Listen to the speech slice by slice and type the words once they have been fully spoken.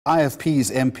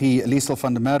IFP's MP Liezl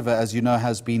van der Merwe, as you know,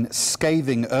 has been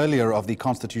scathing earlier of the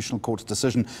Constitutional Court's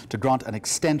decision to grant an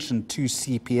extension to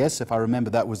CPS. If I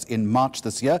remember, that was in March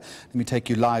this year. Let me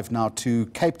take you live now to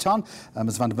Cape Town.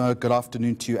 Ms. van der Merwe, good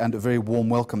afternoon to you and a very warm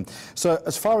welcome. So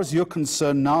as far as you're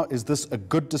concerned now, is this a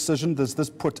good decision? Does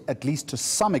this put, at least to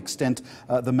some extent,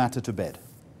 the matter to bed?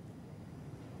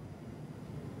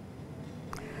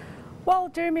 Well,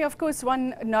 Jeremy, of course,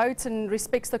 one notes and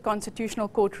respects the Constitutional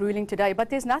Court ruling today,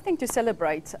 but there's nothing to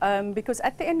celebrate because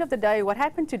at the end of the day, what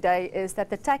happened today is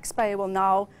that the taxpayer will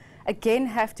now again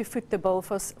have to foot the bill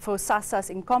for Sassa's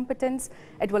incompetence.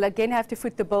 It will again have to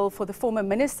foot the bill for the former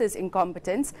minister's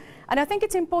incompetence. And I think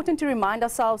it's important to remind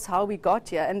ourselves how we got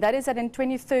here, and that is that in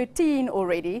 2013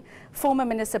 already, former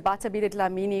Minister Bathabile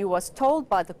Dlamini was told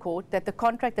by the court that the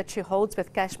contract that she holds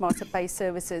with Cashmaster Pay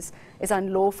Services is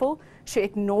unlawful. She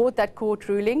ignored that court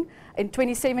ruling. In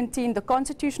 2017, the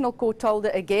Constitutional Court told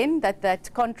her again that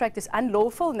that contract is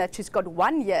unlawful and that she's got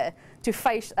 1 year to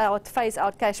phase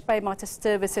out Cash Paymaster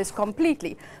Services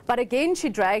completely. But again, she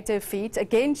dragged her feet.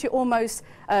 Again, she almost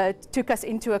took us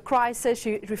into a crisis.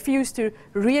 She refused to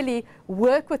really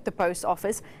work with the post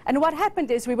office. And what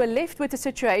happened is we were left with a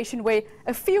situation where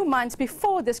a few months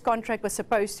before this contract was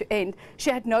supposed to end, she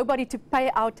had nobody to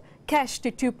pay out cash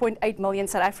to 2.8 million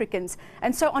South Africans.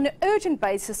 And so on an urgent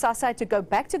basis, Sassa had to go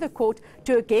back to the court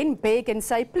to again beg and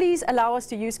say, please allow us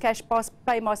to use Cash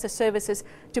Paymaster Services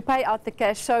to pay out the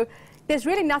cash. So there's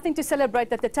really nothing to celebrate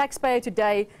that the taxpayer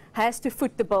today has to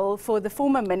foot the bill for the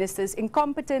former minister's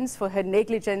incompetence, for her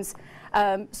negligence.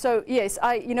 So yes,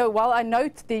 while I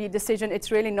note the decision,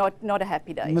 it's really not a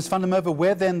happy day. Ms. van der Merwe,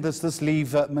 where then does this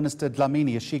leave Minister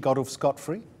Dlamini? Has she got off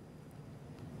scot-free?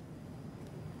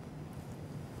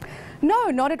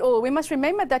 No, not at all. We must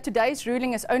remember that today's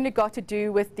ruling has only got to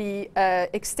do with the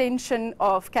extension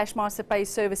of Cashmaster Pay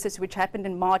Services, which happened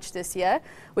in March this year,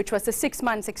 which was the 6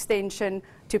 months extension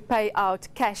to pay out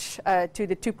cash to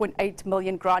the 2.8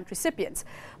 million grant recipients.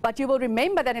 But you will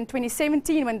remember that in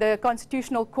 2017, when the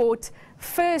Constitutional Court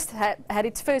first had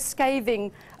its first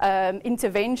scathing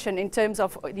intervention in terms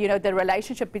of the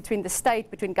relationship between the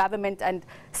state, between government and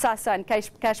Sassa and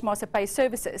Cashmaster Pay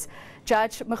Services,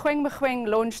 Judge Merwe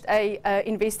launched a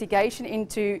investigation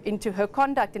into her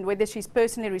conduct and whether she's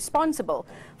personally responsible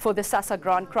for the Sassa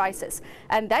grant crisis.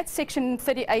 And that Section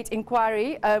 38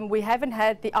 inquiry, we haven't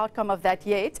had the outcome of that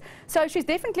yet. So she's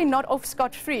definitely not off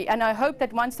scot-free. And I hope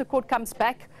that once the court comes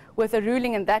back with a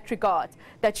ruling in that regard,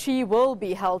 that she will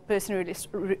be held personally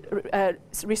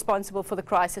responsible for the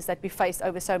crisis that we faced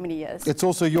over so many years. It's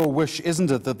also your wish, isn't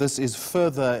it, that this is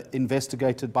further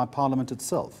investigated by Parliament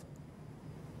itself?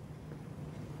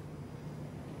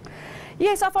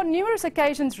 Yes, I've on numerous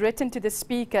occasions written to the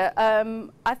Speaker.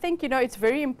 I think, it's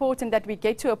very important that we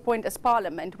get to a point as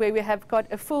Parliament where we have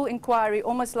got a full inquiry,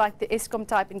 almost like the ESCOM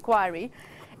type inquiry,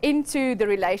 into the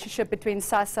relationship between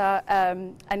Sassa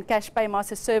and Cash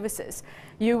Paymaster Services.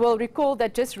 You will recall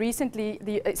that just recently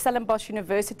the Stellenbosch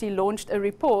University launched a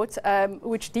report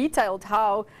which detailed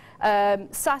how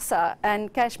Sassa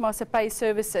and Cashmaster Pay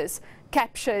Services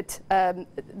captured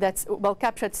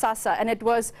Sassa, and it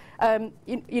was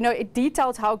it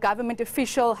detailed how government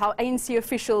officials, how ANC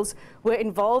officials were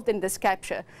involved in this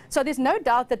capture. So there's no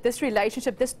doubt that this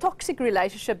relationship, this toxic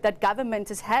relationship that government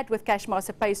has had with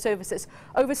Cashmaster Pay Services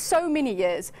over so many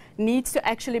years, needs to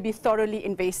actually be thoroughly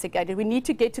investigated. We need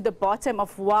to get to the bottom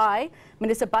of why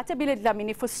Minister Bathabile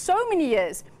Dlamini, for so many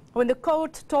years, when the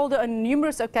court told her on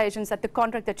numerous occasions that the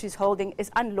contract that she's holding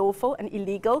is unlawful and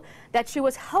illegal, that she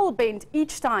was hell-bent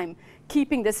each time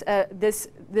keeping this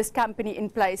company in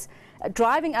place,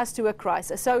 driving us to a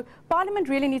crisis. So Parliament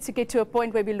really needs to get to a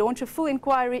point where we launch a full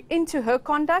inquiry into her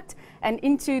conduct and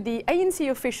into the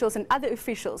ANC officials and other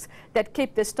officials that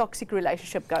kept this toxic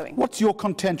relationship going. What's your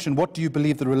contention? What do you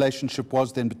believe the relationship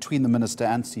was then between the minister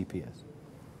and CPS?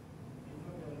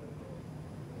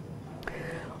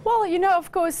 Well,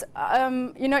 of course,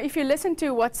 if you listen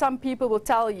to what some people will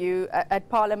tell you at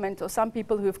Parliament, or some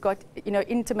people who've got,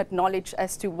 intimate knowledge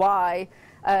as to why,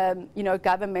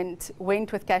 government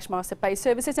went with Cashmaster Pay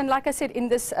Services. And like I said, in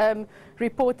this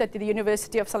report that the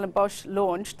University of Stellenbosch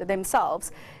launched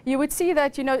themselves, you would see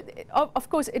that, of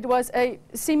course, it was a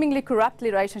seemingly corrupt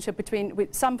relationship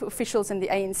with some officials in the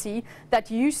ANC that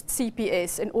used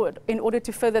CPS in order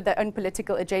to further their own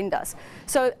political agendas.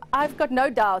 So I've got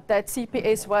no doubt that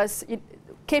CPS was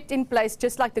kept in place,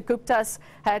 just like the Guptas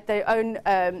had their own,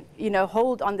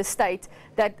 hold on the state,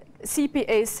 that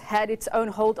CPS had its own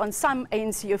hold on some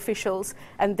ANC officials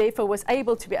and therefore was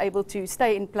able to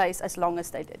stay in place as long as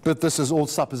they did. But this is all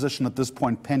supposition at this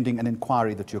point, pending an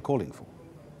inquiry that you're calling for.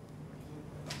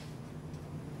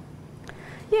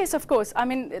 Yes, of course. I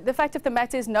mean, the fact of the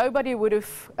matter is nobody would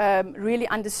have really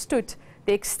understood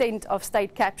the extent of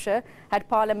state capture had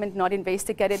Parliament not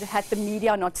investigated, had the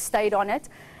media not stayed on it.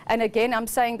 And again, I'm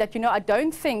saying that, I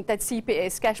don't think that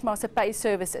CPS, Cash Master Pay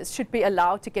Services, should be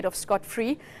allowed to get off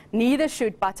scot-free. Neither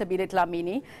should Batabilet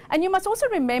Dlamini. And you must also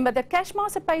remember that Cash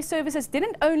Master Pay Services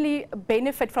didn't only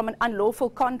benefit from an unlawful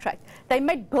contract. They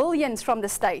made billions from the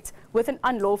state with an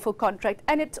unlawful contract.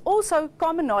 And it's also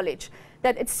common knowledge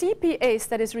that it's CPS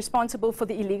that is responsible for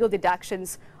the illegal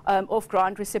deductions of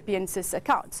grant recipients'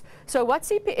 accounts. So what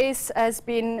CPS has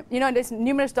been, there's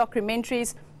numerous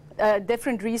documentaries,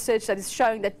 different research that is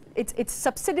showing that it's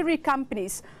subsidiary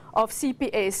companies of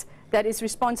CPS that is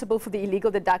responsible for the illegal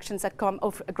deductions that come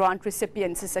off grant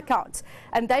recipients' accounts.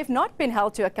 And they've not been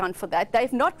held to account for that.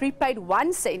 They've not repaid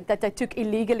 1 cent that they took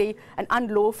illegally and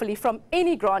unlawfully from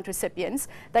any grant recipients.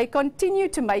 They continue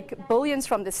to make billions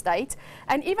from the state.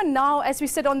 And even now, as we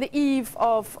sit on the eve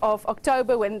of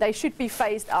October when they should be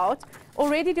phased out,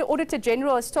 already the Auditor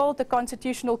General has told the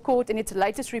Constitutional Court in its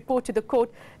latest report to the court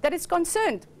that it's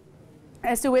concerned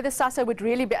as to whether Sassa would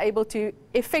really be able to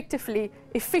effectively,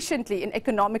 efficiently and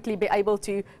economically be able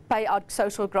to pay out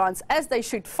social grants as they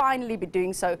should finally be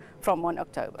doing so from 1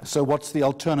 October. So what's the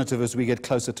alternative as we get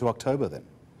closer to October then?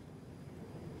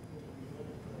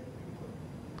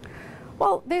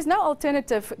 Well, there's no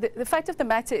alternative. The fact of the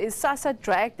matter is Sassa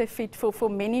dragged their feet for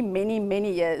many, many,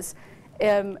 many years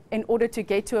in order to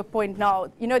get to a point now.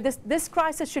 This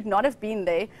crisis should not have been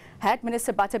there had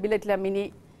Minister Batabilet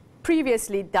Dlamini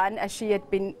previously done as she had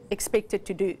been expected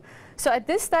to do. So at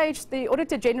this stage, the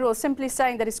Auditor General is simply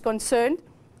saying that it's concerned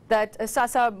that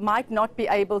Sassa might not be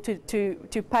able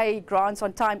to pay grants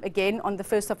on time again on the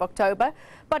 1st of October.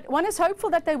 But one is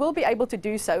hopeful that they will be able to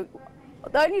do so.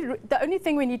 The only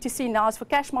thing we need to see now is for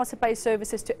Cash Master Pay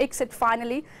Services to exit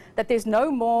finally, that there's no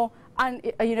more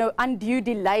undue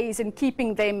delays in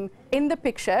keeping them in the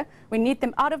picture. We need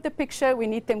them out of the picture. We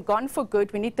need them gone for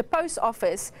good. We need the post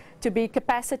office to be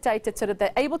capacitated so that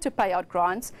they're able to pay out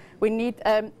grants. We need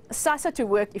Sassa to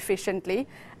work efficiently.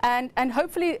 And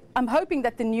hopefully, I'm hoping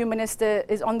that the new minister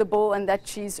is on the ball and that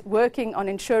she's working on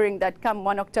ensuring that come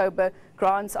 1 October,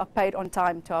 grants are paid on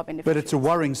time to our beneficiaries. But it's a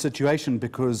worrying situation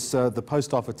because the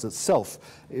post office itself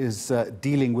is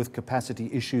dealing with capacity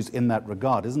issues in that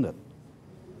regard, isn't it?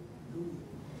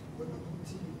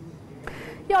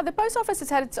 Yeah, the post office has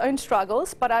had its own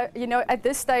struggles, but at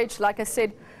this stage, like I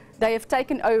said, they have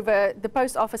taken over, the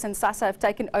post office and Sassa have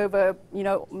taken over,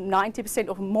 90%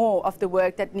 or more of the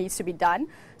work that needs to be done.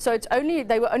 So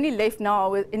they were only left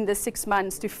now in the 6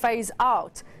 months to phase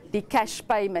out the cash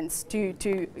payments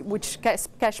which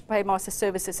Cash Pay Master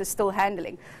Services is still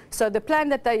handling. So the plan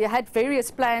that they had various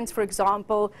plans, for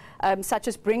example, such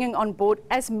as bringing on board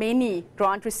as many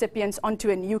grant recipients onto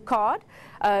a new card.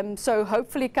 So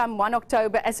hopefully come 1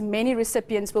 October, as many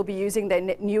recipients will be using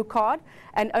their new card,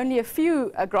 and only a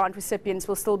few grant recipients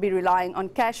will still be relying on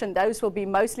cash, and those will be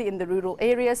mostly in the rural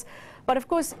areas. But of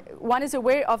course, one is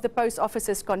aware of the post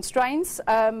office's constraints,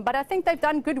 but I think they've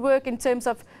done good work in terms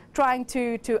of trying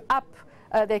to up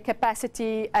their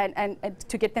capacity and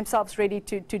to get themselves ready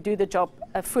to do the job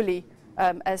fully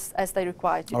as they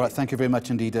require to. All right, thank you very much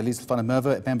indeed. Liezl van der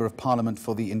Merwe, Member of Parliament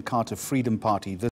for the Inkatha Freedom Party.